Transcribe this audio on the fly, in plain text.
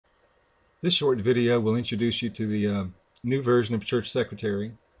This short video will introduce you to the new version of Church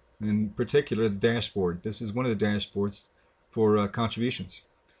Secretary, in particular the dashboard. This is one of the dashboards for contributions.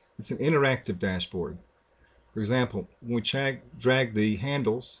 It's an interactive dashboard. For example, when we drag the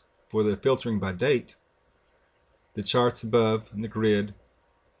handles for the filtering by date, the charts above in the grid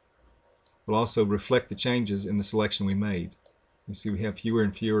will also reflect the changes in the selection we made. You see we have fewer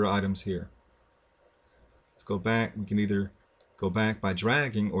and fewer items here. Let's go back. We can either go back by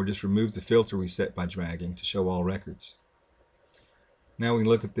dragging or just remove the filter we set by dragging to show all records. Now we can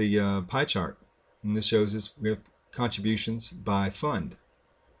look at the pie chart, and this shows us we have contributions by fund.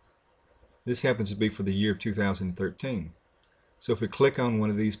 This happens to be for the year of 2013. So if we click on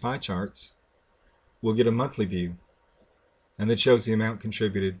one of these pie charts, we'll get a monthly view, and that shows the amount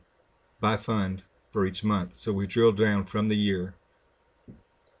contributed by fund for each month. So we drill down from the year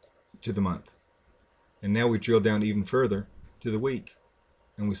to the month, and now we drill down even further to the week,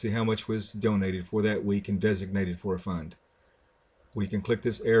 and we see how much was donated for that week and designated for a fund. We can click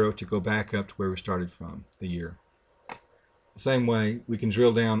this arrow to go back up to where we started from, the year. The same way we can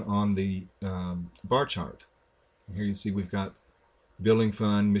drill down on the bar chart. And here you see we've got building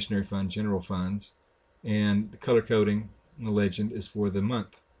fund, missionary fund, general funds, and the color coding and the legend is for the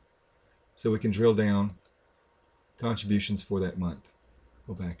month. So we can drill down contributions for that month.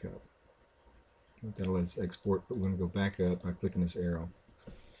 Go back up. That'll let us export, but we're going to go back up by clicking this arrow.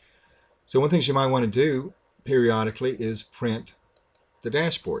 So one thing you might want to do periodically is print the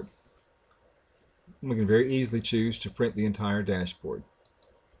dashboard. We can very easily choose to print the entire dashboard.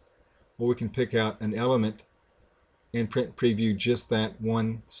 Or we can pick out an element and print preview just that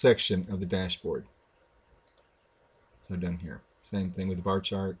one section of the dashboard. So done here. Same thing with the bar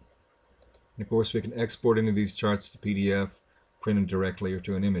chart. And of course we can export any of these charts to PDF, print them directly or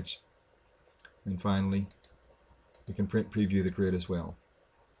to an image. And finally, we can print preview the grid as well.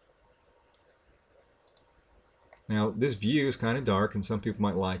 Now this view is kind of dark and some people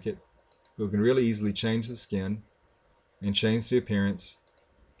might like it, but we can really easily change the skin and change the appearance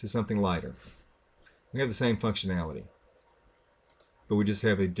to something lighter. We have the same functionality, but we just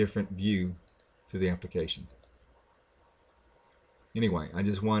have a different view to the application. Anyway, I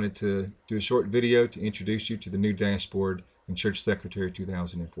just wanted to do a short video to introduce you to the new dashboard in Church Secretary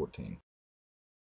 2014.